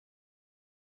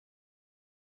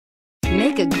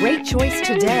Make a great choice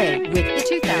today with the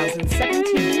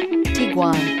 2017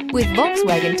 Tiguan. With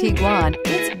Volkswagen Tiguan,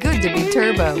 it's good to be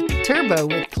turbo. Turbo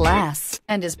with class.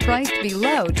 And is priced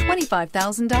below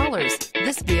 $25,000.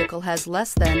 This vehicle has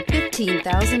less than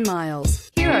 15,000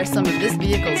 miles. Here are some of this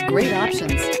vehicle's great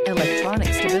options: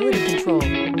 electronic stability control,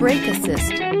 brake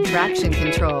assist, traction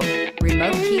control,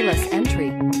 remote keyless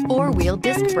entry, four-wheel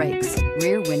disc brakes,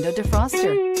 rear window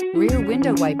defroster, rear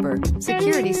window wiper,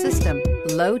 security system,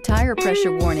 low tire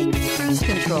pressure warning, cruise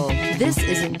control. This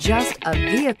isn't just a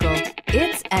vehicle,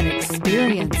 it's an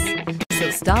experience. So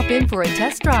stop in for a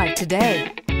test drive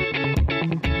today.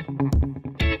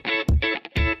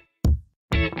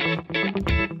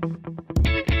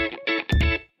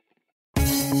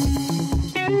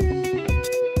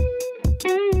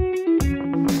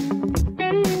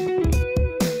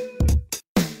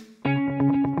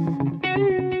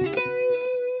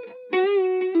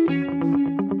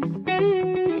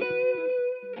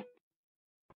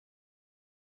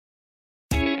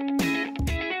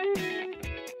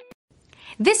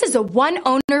 This is a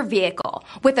one-owner vehicle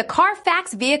with a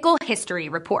Carfax Vehicle History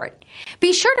Report.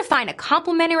 Be sure to find a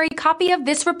complimentary copy of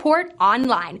this report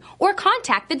online or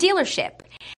contact the dealership.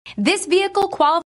 This vehicle qualifies